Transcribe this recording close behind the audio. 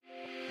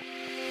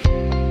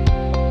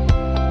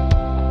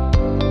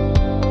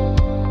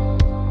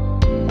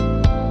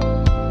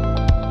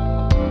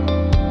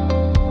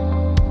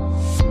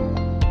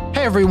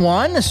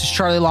everyone. This is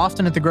Charlie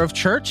Lofton at the Grove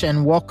Church,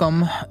 and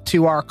welcome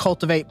to our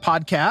Cultivate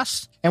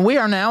podcast. And we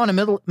are now in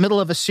the middle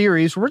of a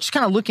series where we're just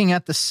kind of looking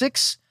at the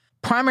 6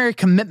 primary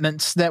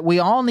commitments that we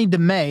all need to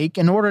make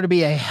in order to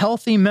be a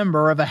healthy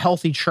member of a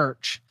healthy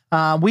church.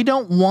 We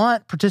don't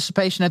want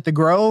participation at the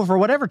Grove or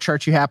whatever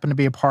church you happen to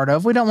be a part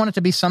of. We don't want it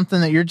to be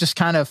something that you're just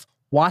kind of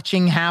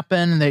watching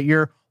happen, that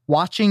you're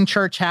watching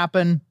church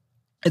happen.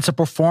 It's a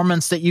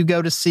performance that you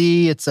go to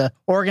see. It's an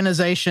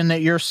organization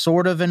that you're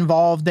sort of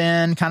involved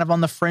in, kind of on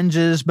the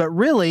fringes. But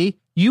really,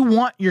 you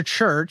want your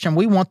church, and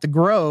we want the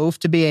Grove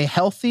to be a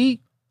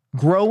healthy,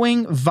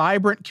 growing,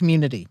 vibrant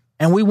community.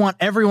 And we want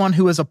everyone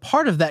who is a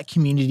part of that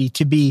community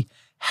to be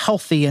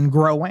healthy and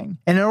growing.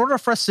 And in order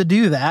for us to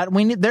do that,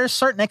 there's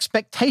certain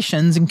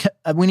expectations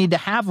we need to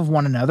have of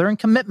one another and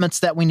commitments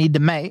that we need to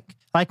make.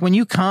 Like when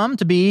you come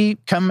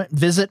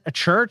visit a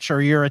church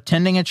or you're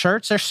attending a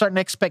church, there's certain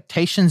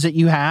expectations that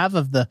you have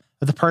of the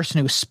person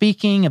who is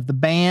speaking, of the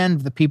band,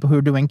 of the people who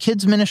are doing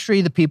kids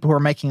ministry, the people who are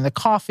making the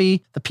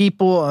coffee, the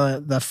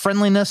people, the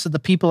friendliness of the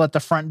people at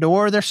the front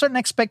door. There's certain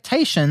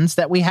expectations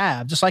that we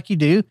have, just like you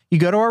do. You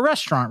go to a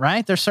restaurant,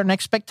 right? There's certain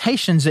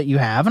expectations that you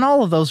have, and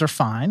all of those are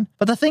fine.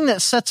 But the thing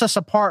that sets us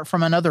apart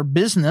from another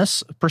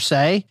business, per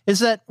se, is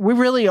that we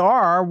really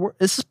are,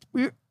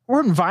 we're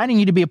inviting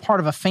you to be a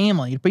part of a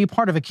family, to be a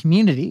part of a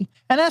community.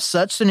 And as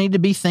such, there need to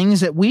be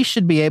things that we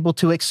should be able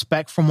to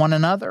expect from one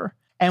another.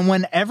 And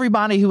when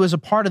everybody who is a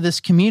part of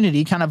this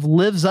community kind of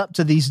lives up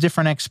to these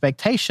different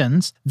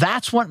expectations,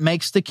 that's what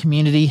makes the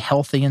community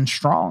healthy and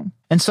strong.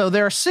 And so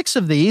there are 6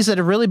 of these that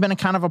have really been a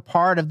kind of a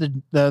part of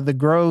the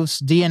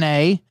Grove's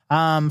DNA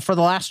for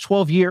the last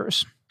 12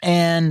 years.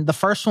 And the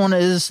first one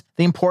is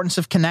the importance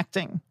of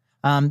connecting.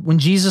 When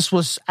Jesus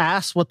was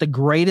asked what the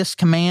greatest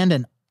command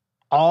in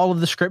all of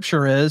the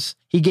scripture is,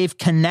 he gave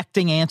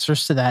connecting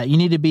answers to that. You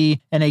need to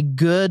be in a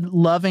good,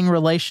 loving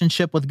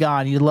relationship with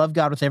God. You need to love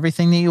God with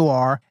everything that you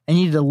are, and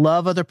you need to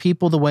love other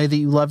people the way that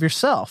you love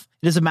yourself.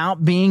 It is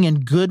about being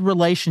in good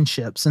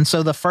relationships. And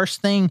so the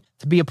first thing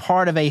to be a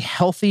part of a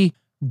healthy,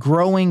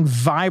 growing,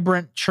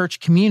 vibrant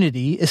church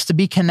community is to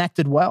be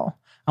connected well.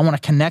 I want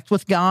to connect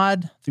with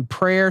God through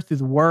prayer, through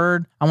the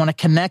word. I want to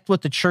connect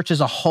with the church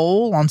as a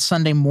whole on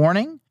Sunday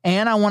morning,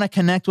 and I want to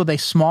connect with a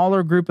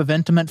smaller group of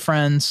intimate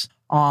friends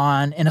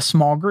in a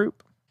small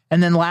group.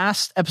 And then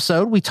last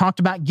episode, we talked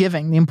about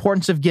giving, the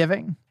importance of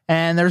giving.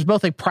 And there's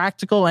both a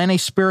practical and a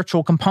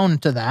spiritual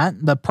component to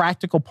that. The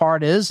practical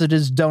part is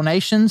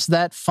donations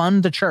that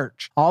fund the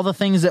church. All the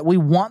things that we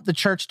want the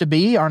church to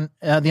be are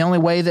the only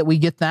way that we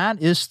get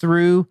that is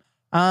through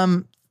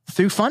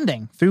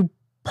funding, through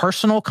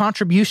personal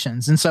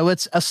contributions. And so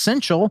it's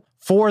essential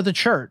for the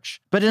church.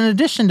 But in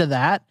addition to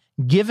that,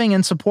 giving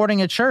and supporting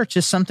a church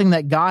is something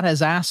that God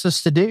has asked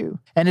us to do.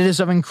 And it is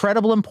of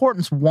incredible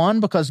importance.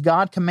 1, because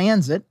God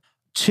commands it.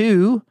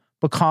 2,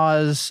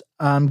 because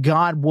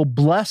God will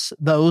bless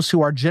those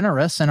who are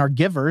generous and are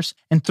givers.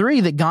 And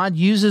 3, that God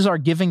uses our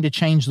giving to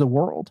change the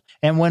world.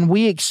 And when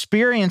we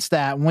experience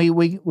that,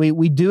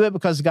 we do it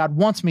because God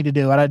wants me to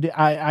do it.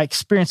 I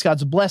experience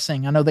God's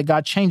blessing. I know that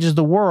God changes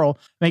the world.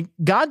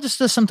 God just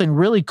does something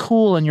really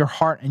cool in your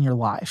heart and your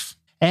life.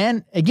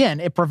 And again,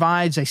 it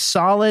provides a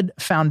solid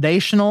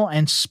foundational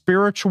and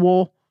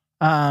spiritual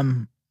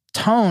tone.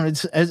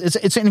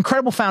 It's an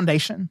incredible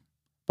foundation,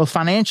 both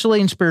financially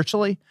and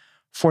spiritually,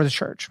 for the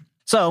church.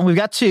 So we've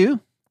got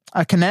 2,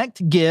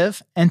 connect,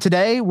 give, and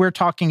today we're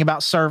talking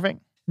about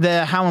serving,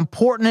 how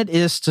important it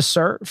is to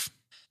serve.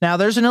 Now,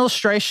 there's an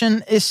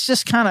illustration. It's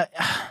just kind of,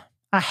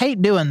 I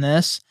hate doing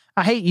this.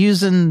 I hate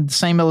using the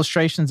same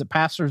illustrations that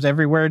pastors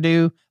everywhere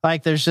do.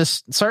 Like there's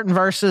just certain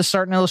verses,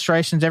 certain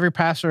illustrations every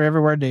pastor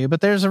everywhere do.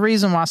 But there's a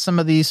reason why some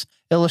of these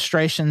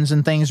illustrations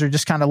and things are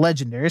just kind of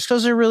legendary. It's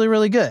because they're really,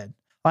 really good.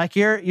 Like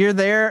you're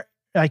there,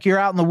 like you're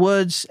out in the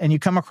woods and you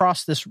come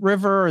across this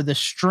river or this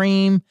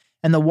stream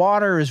and the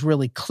water is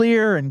really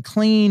clear and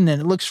clean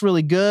and it looks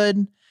really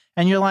good.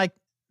 And you're like,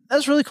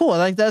 that's really cool.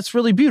 Like that's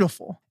really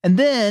beautiful. And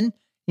then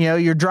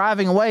you're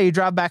driving away, you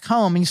drive back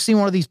home, and you see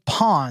one of these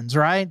ponds,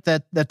 right,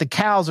 that the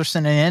cows are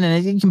sitting in,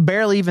 and you can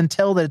barely even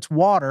tell that it's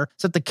water.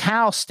 It's that the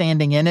cow's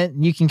standing in it,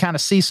 and you can kind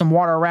of see some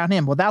water around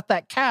him. Without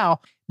that cow,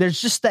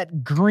 there's just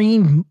that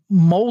green,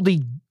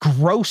 moldy,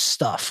 gross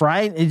stuff,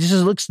 right? It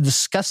just looks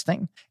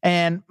disgusting.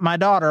 And my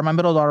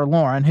middle daughter,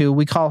 Lauren, who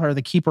we call her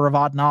the keeper of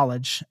odd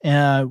knowledge,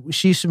 when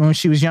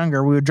she was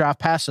younger, we would drive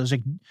past those.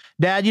 Like,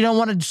 Dad, you don't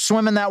want to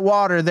swim in that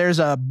water. There's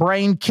a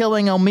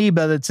brain-killing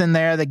amoeba that's in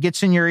there that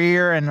gets in your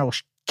ear, and it'll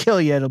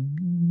kill you. It'll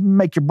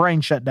make your brain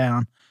shut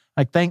down.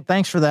 Like,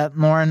 thanks for that,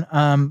 Lauren.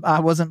 I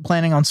wasn't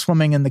planning on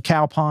swimming in the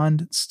cow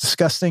pond. It's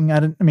disgusting.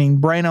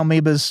 Brain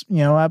amoebas,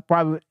 I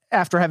probably,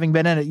 after having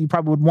been in it, you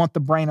probably would want the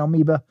brain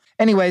amoeba.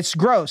 Anyway, it's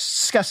gross,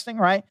 disgusting,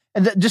 right?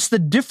 And just the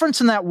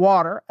difference in that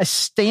water, a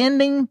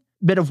standing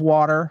bit of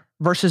water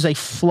versus a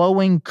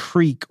flowing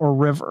creek or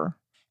river.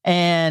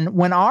 And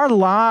when our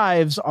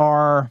lives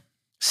are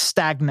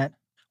stagnant,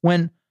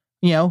 when,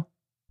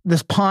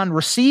 this pond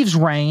receives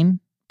rain,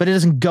 but it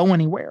doesn't go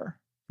anywhere,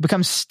 it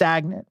becomes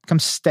stagnant,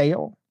 becomes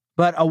stale.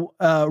 But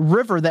a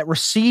river that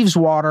receives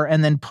water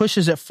and then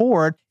pushes it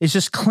forward is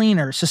just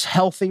cleaner. It's just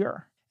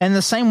healthier. And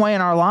the same way in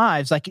our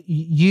lives, like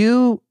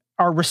you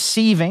are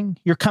receiving,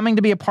 you're coming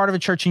to be a part of a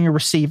church and you're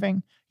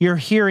receiving. You're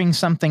hearing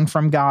something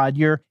from God.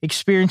 You're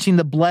experiencing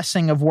the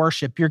blessing of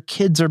worship. Your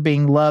kids are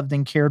being loved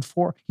and cared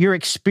for. You're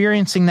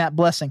experiencing that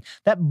blessing.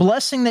 That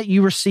blessing that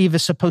you receive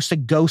is supposed to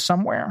go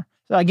somewhere.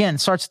 So again,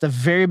 it starts at the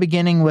very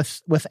beginning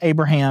with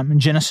Abraham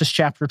in Genesis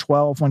chapter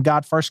 12, when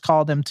God first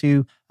called him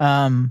to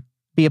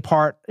be a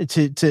part,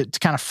 to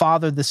kind of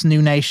father this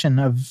new nation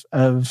of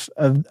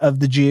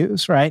the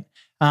Jews, right?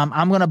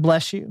 I'm going to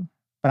bless you,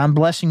 but I'm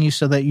blessing you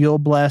so that you'll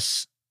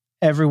bless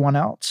everyone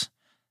else.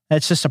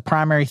 That's just a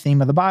primary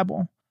theme of the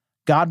Bible.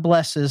 God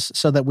blesses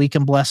so that we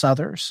can bless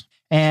others.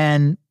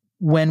 And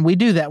when we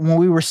do that, when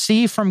we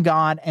receive from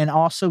God and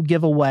also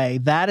give away,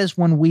 that is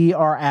when we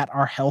are at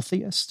our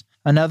healthiest.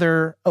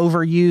 Another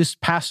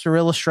overused pastor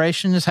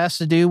illustration just has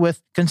to do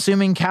with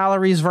consuming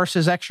calories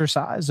versus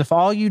exercise. If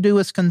all you do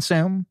is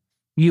consume,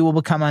 you will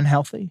become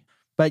unhealthy.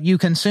 But you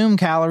consume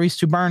calories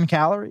to burn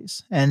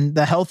calories. And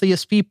the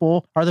healthiest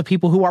people are the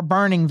people who are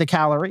burning the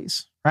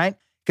calories, right?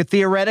 Could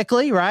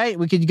theoretically, right?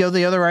 We could go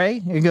the other way.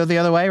 You could go the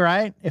other way,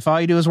 right? If all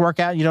you do is work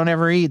out, you don't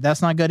ever eat.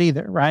 That's not good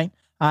either, right?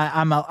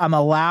 I'm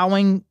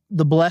allowing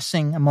the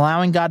blessing. I'm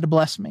allowing God to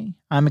bless me.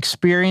 I'm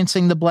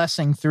experiencing the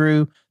blessing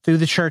through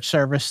the church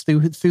service,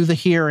 through the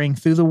hearing,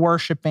 through the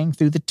worshiping,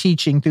 through the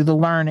teaching, through the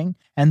learning.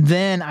 And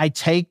then I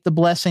take the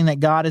blessing that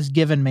God has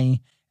given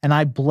me and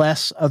I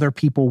bless other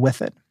people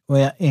with it.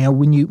 Well,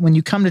 when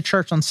you come to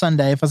church on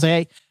Sunday, if I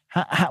say,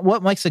 hey,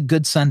 what makes a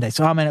good Sunday?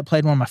 So, I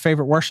played one of my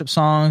favorite worship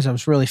songs. I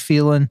was really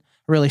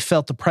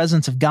felt the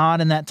presence of God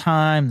in that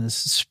time. The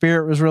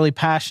Spirit was really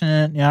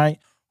passionate,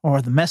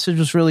 or the message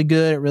was really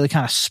good. It really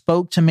kind of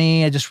spoke to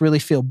me. I just really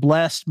feel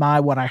blessed by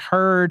what I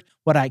heard,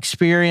 what I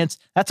experienced.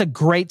 That's a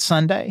great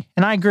Sunday.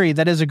 And I agree,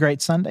 that is a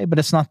great Sunday, but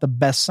it's not the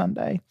best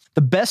Sunday.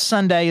 The best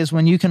Sunday is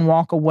when you can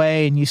walk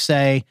away and you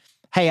say,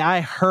 hey,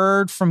 I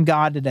heard from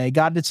God today.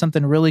 God did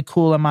something really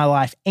cool in my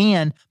life.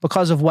 And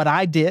because of what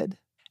I did,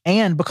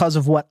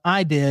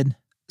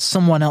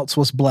 someone else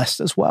was blessed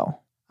as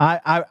well.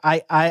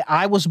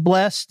 I was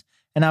blessed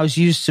and I was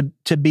used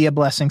to be a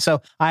blessing.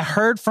 So I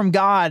heard from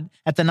God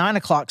at the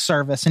 9:00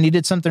 service and he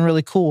did something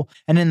really cool.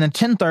 And in the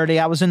 10:30,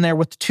 I was in there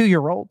with the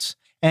 2-year-olds.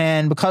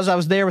 And because I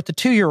was there with the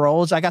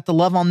 2-year-olds, I got to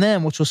love on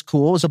them, which was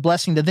cool. It was a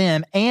blessing to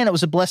them. And it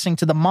was a blessing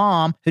to the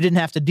mom who didn't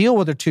have to deal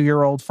with her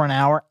 2-year-old for an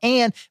hour.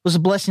 And it was a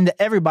blessing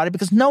to everybody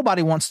because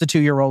nobody wants the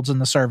 2-year-olds in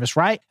the service,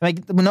 right?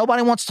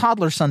 Nobody wants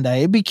Toddler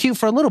Sunday. It'd be cute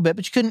for a little bit,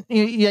 but you couldn't,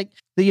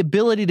 the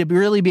ability to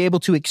really be able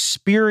to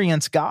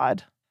experience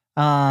God.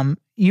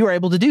 You were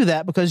able to do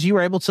that because you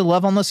were able to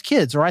love on those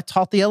kids, or I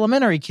taught the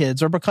elementary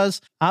kids, or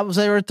because I was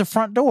there at the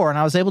front door and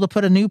I was able to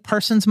put a new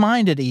person's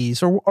mind at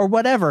ease, or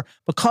whatever.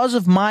 Because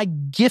of my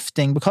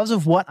gifting, because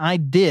of what I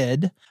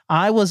did,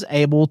 I was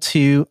able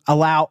to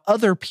allow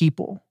other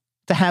people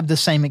to have the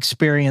same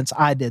experience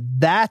I did.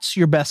 That's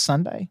your best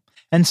Sunday.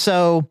 And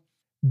so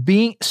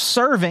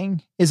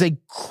serving is a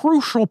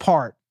crucial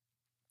part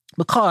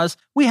because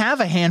we have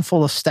a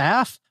handful of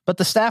staff. But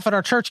the staff at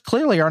our church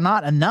clearly are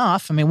not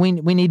enough. We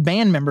need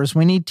band members.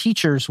 We need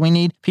teachers. We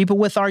need people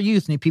with our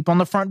youth. We need people on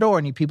the front door.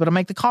 We need people to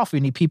make the coffee.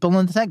 We need people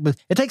in the tech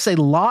booth. It takes a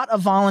lot of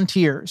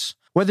volunteers.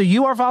 Whether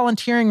you are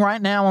volunteering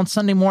right now on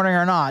Sunday morning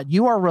or not,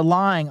 you are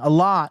relying a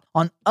lot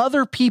on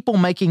other people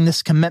making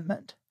this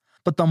commitment.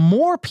 But the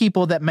more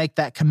people that make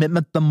that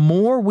commitment, the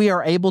more we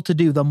are able to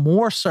do, the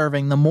more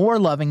serving, the more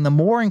loving, the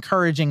more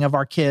encouraging of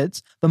our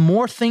kids, the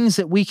more things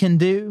that we can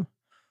do.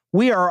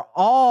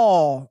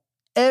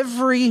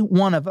 Every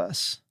one of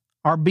us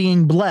are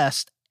being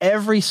blessed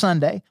every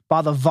Sunday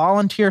by the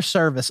volunteer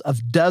service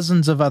of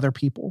dozens of other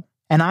people.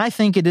 And I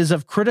think it is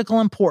of critical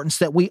importance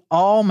that we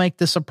all make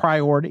this a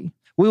priority.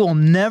 We will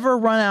never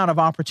run out of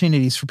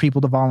opportunities for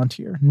people to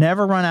volunteer,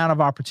 never run out of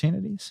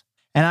opportunities.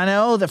 And I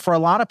know that for a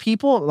lot of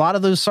people, a lot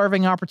of those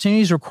serving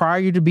opportunities require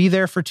you to be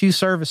there for 2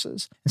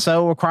 services. And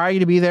so require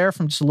you to be there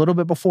from just a little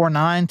bit before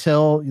 9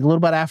 till a little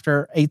bit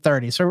after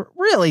 8:30. So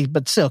really,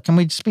 but still, can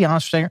we just be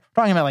honest for a second?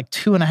 We're talking about like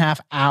 2.5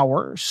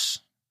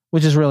 hours,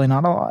 which is really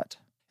not a lot.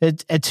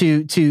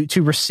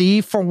 To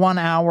receive for 1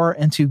 hour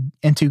and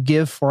to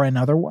give for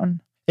another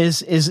one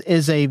is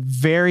a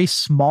very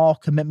small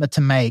commitment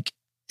to make,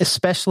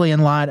 especially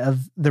in light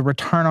of the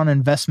return on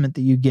investment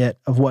that you get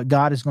of what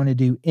God is going to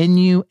do in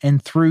you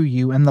and through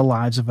you and the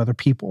lives of other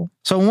people.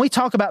 So when we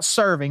talk about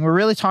serving, we're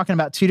really talking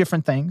about 2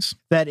 different things.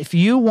 That if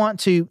you want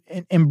to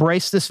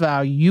embrace this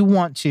value, you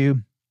want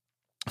to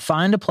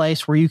find a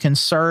place where you can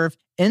serve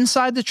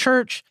inside the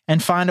church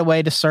and find a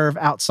way to serve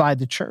outside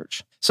the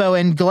church. So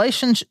in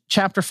Galatians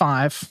chapter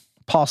 5,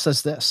 Paul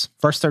says this,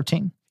 verse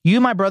 13, "You,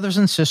 my brothers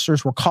and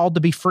sisters, were called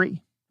to be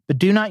free, but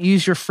do not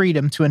use your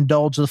freedom to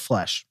indulge the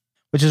flesh,"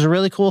 which is a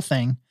really cool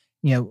thing.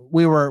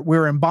 We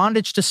were in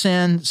bondage to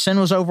sin. Sin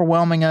was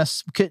overwhelming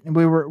us.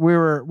 We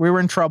were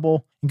in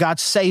trouble. And God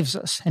saves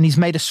us, and He's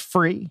made us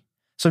free.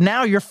 So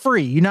now you're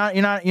free. You're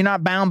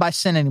not bound by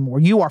sin anymore.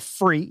 You are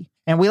free.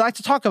 And we like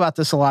to talk about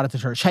this a lot at the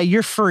church. Hey,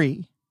 you're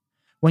free.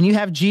 When you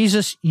have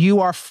Jesus, you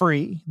are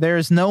free. There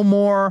is no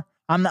more,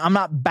 I'm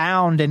not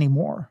bound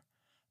anymore.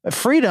 But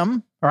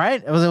freedom,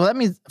 right? Well, that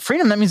means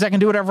freedom, that means I can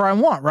do whatever I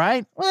want,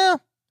 right? Well,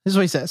 this is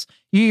what he says.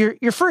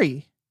 You're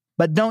free,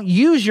 but don't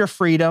use your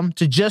freedom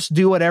to just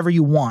do whatever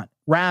you want.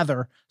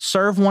 Rather,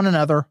 serve one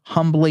another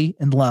humbly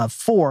in love.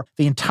 For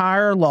the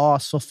entire law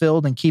is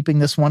fulfilled in keeping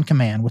this one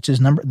command, which is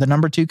the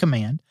number 2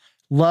 command.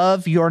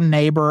 Love your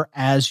neighbor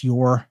as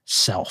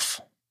yourself.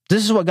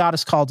 This is what God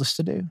has called us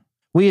to do.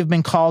 We have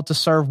been called to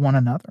serve one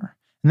another.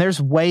 And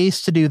there's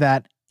ways to do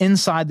that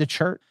inside the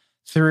church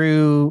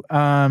through,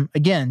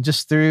 again,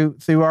 just through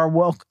our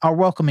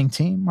welcoming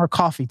team, our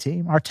coffee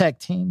team, our tech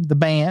team, the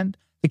band,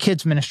 the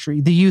kids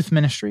ministry, the youth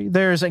ministry.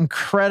 There's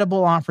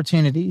incredible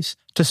opportunities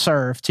to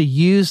serve, to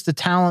use the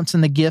talents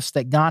and the gifts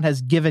that God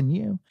has given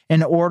you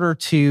in order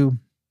to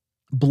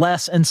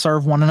bless and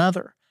serve one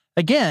another.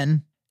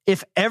 Again,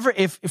 if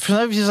some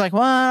of you is like,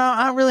 well,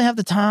 I don't really have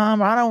the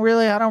time, I don't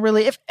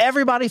really, if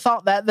everybody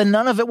thought that, then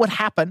none of it would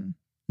happen.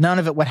 None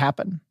of it would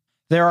happen.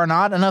 There are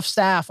not enough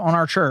staff on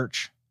our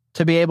church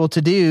to be able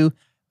to do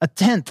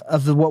 1/10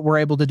 of what we're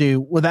able to do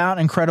without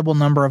an incredible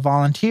number of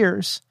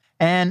volunteers.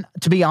 And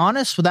to be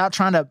honest, without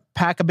trying to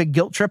pack a big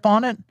guilt trip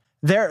on it,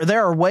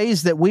 there are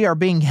ways that we are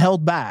being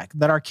held back,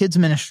 that our kids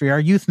ministry, our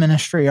youth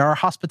ministry, our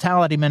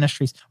hospitality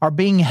ministries are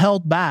being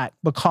held back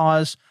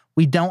because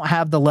we don't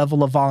have the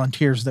level of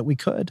volunteers that we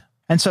could.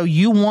 And so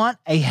you want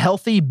a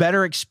healthy,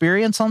 better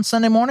experience on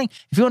Sunday morning?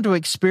 If you want to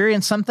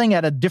experience something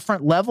at a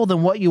different level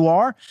than what you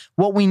are,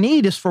 what we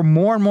need is for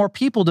more and more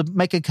people to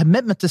make a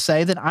commitment to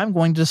say that I'm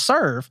going to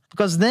serve.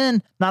 Because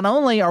then not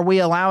only are we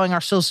allowing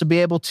ourselves to be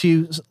able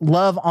to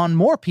love on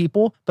more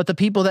people, but the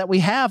people that we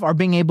have are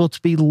being able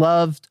to be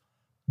loved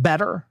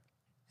better.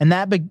 And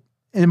that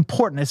is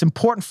important. It's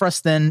important for us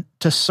then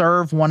to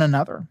serve one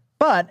another.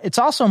 But it's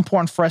also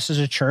important for us as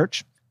a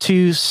church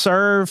to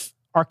serve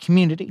our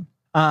community.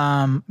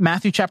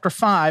 Matthew chapter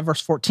 5,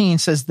 verse 14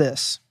 says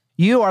this: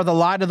 you are the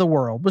light of the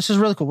world, which is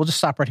really cool. We'll just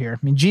stop right here.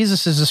 I mean,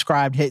 Jesus is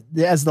described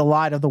as the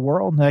light of the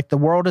world. Like the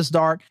world is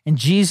dark and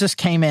Jesus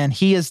came in.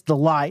 He is the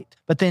light.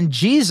 But then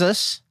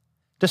Jesus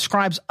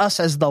describes us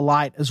as the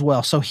light as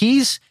well. So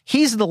he's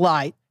the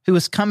light who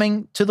is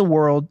coming to the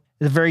world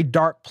in a very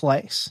dark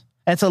place.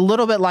 And it's a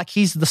little bit like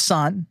he's the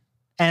sun,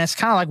 and it's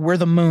kind of like we're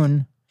the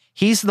moon.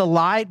 He's the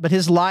light, but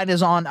his light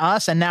is on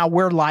us, and now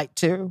we're light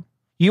too.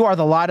 You are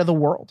the light of the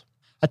world.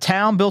 A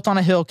town built on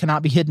a hill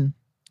cannot be hidden.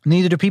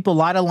 Neither do people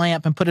light a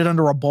lamp and put it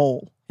under a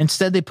bowl.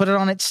 Instead, they put it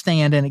on its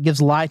stand, and it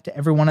gives light to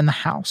everyone in the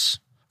house.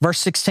 Verse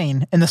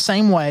 16, in the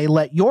same way,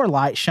 let your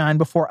light shine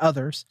before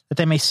others, that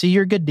they may see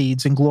your good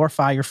deeds and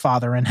glorify your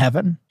Father in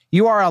heaven.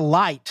 You are a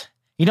light.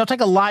 You don't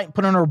take a light and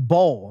put it under a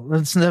bowl.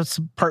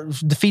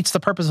 That defeats the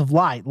purpose of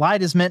light.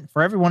 Light is meant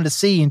for everyone to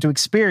see and to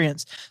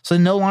experience, so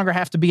they no longer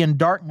have to be in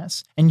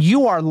darkness. And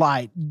you are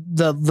light.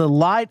 The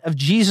light of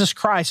Jesus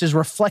Christ is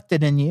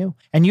reflected in you,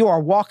 and you are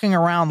walking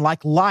around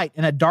like light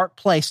in a dark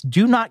place.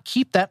 Do not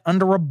keep that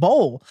under a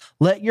bowl.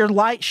 Let your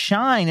light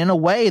shine in a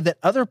way that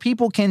other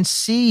people can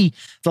see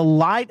the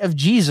light of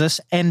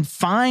Jesus and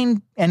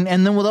find, and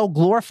then they'll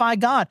glorify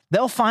God.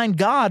 They'll find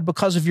God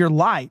because of your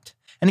light.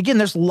 And again,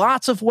 there's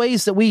lots of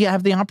ways that we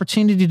have the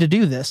opportunity to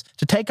do this,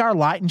 to take our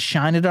light and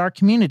shine it at our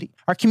community.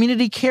 Our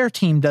community care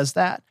team does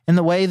that in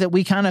the way that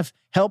we kind of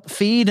help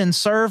feed and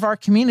serve our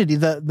community,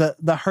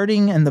 the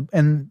hurting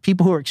and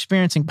people who are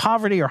experiencing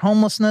poverty or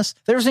homelessness.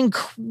 There's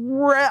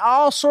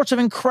all sorts of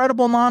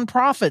incredible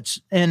nonprofits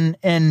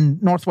in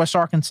Northwest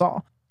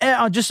Arkansas.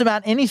 Just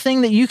about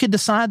anything that you could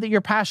decide that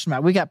you're passionate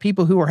about. We got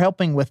people who are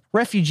helping with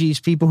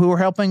refugees, people who are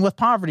helping with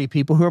poverty,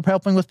 people who are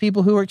helping with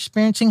people who are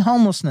experiencing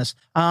homelessness,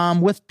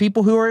 with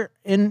people who are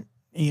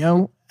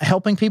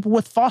helping people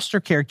with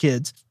foster care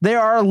kids. There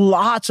are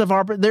lots of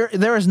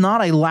there is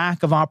not a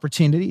lack of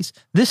opportunities.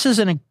 This is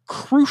a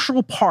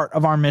crucial part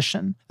of our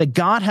mission, that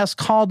God has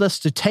called us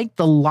to take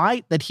the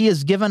light that he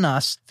has given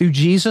us through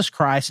Jesus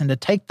Christ and to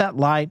take that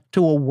light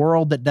to a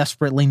world that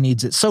desperately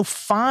needs it. So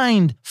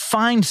find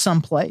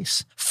some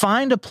place,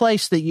 find a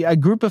place a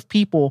group of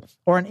people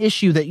or an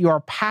issue that you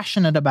are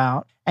passionate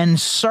about, and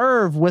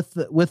serve with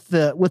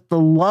the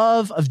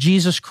love of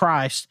Jesus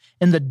Christ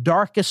in the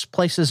darkest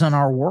places in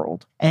our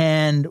world.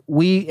 And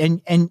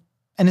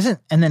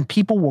then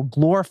people will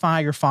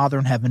glorify your Father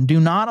in heaven. Do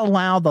not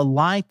allow the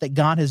light that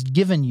God has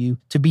given you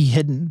to be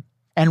hidden.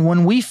 And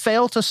when we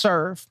fail to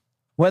serve,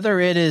 whether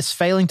it is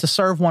failing to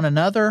serve one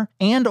another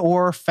and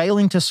or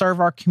failing to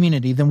serve our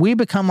community, then we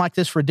become like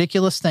this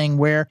ridiculous thing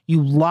where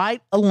you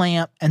light a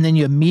lamp and then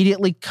you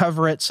immediately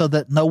cover it so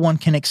that no one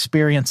can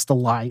experience the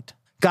light.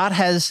 God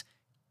has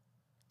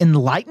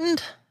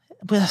enlightened,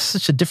 but that's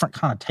such a different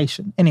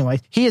connotation. Anyway,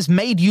 he has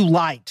made you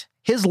light.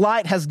 His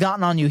light has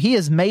gotten on you. He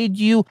has made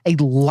you a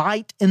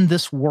light in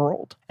this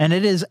world. And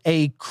it is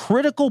a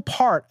critical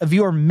part of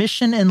your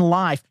mission in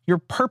life, your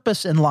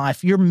purpose in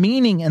life, your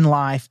meaning in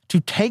life, to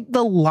take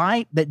the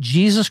light that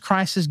Jesus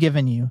Christ has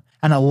given you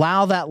and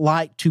allow that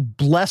light to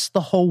bless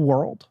the whole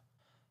world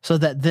so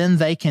that then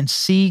they can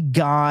see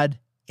God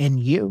in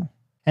you.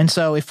 And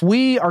so if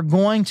we are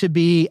going to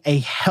be a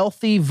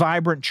healthy,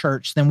 vibrant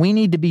church, then we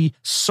need to be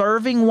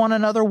serving one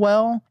another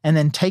well and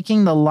then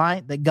taking the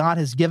light that God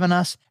has given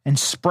us and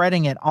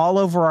spreading it all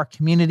over our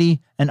community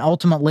and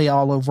ultimately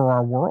all over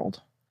our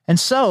world. And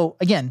so,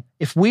 again,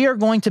 if we're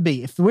going to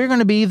be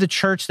the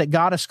church that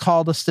God has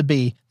called us to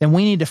be, then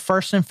we need to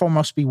first and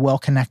foremost be well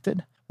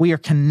connected. We are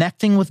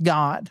connecting with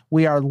God.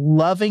 We are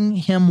loving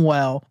Him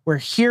well. We're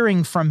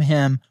hearing from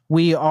Him.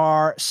 We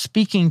are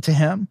speaking to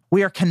Him.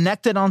 We are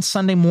connected on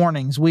Sunday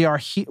mornings. We are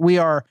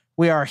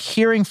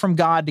hearing from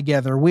God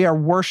together. We are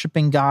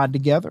worshiping God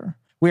together.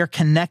 We are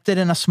connected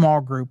in a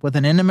small group with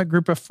an intimate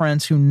group of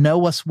friends who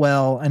know us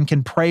well and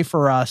can pray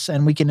for us,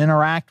 and we can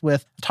interact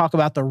with, talk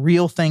about the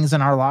real things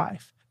in our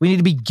life. We need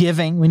to be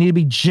giving. We need to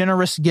be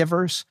generous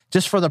givers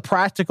just for the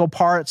practical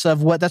parts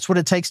of that's what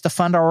it takes to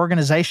fund our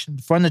organization,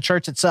 to fund the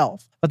church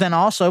itself. But then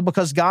also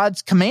because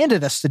God's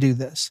commanded us to do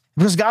this,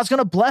 because God's going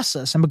to bless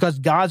us and because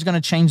God's going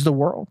to change the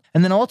world.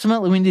 And then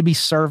ultimately we need to be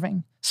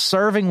serving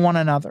one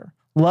another,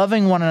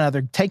 loving one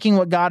another, taking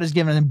what God has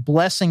given and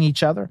blessing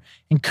each other,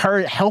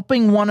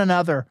 helping one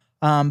another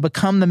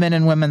become the men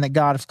and women that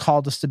God has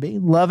called us to be,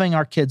 loving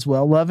our kids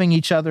well, loving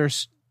each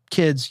other's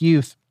kids,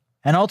 youth.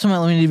 And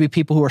ultimately, we need to be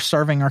people who are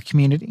serving our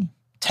community,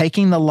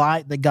 taking the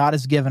light that God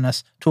has given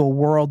us to a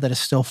world that is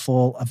still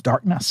full of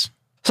darkness.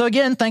 So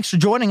again, thanks for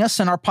joining us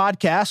in our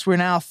podcast. We're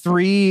now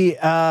three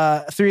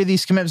of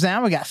these commitments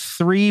down. We got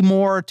 3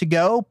 more to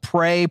go.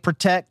 Pray,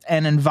 protect,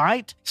 and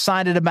invite.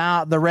 Excited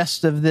about the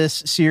rest of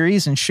this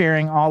series and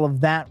sharing all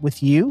of that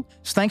with you.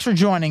 So thanks for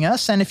joining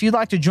us. And if you'd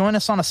like to join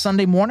us on a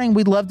Sunday morning,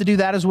 we'd love to do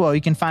that as well.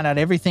 You can find out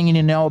everything you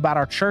need to know about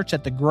our church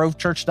at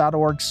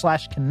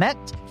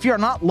thegrovechurch.org/connect. If you're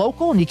not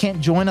local and you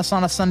can't join us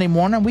on a Sunday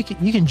morning,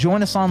 you can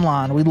join us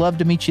online. We'd love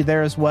to meet you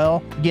there as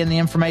well. Again, the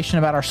information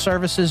about our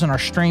services and our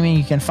streaming,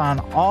 you can find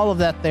all of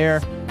that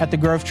there at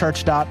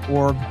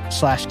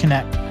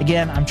thegrovechurch.org/connect.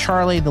 Again, I'm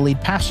Charlie, the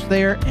lead pastor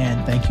there,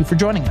 and thank you for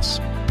joining us.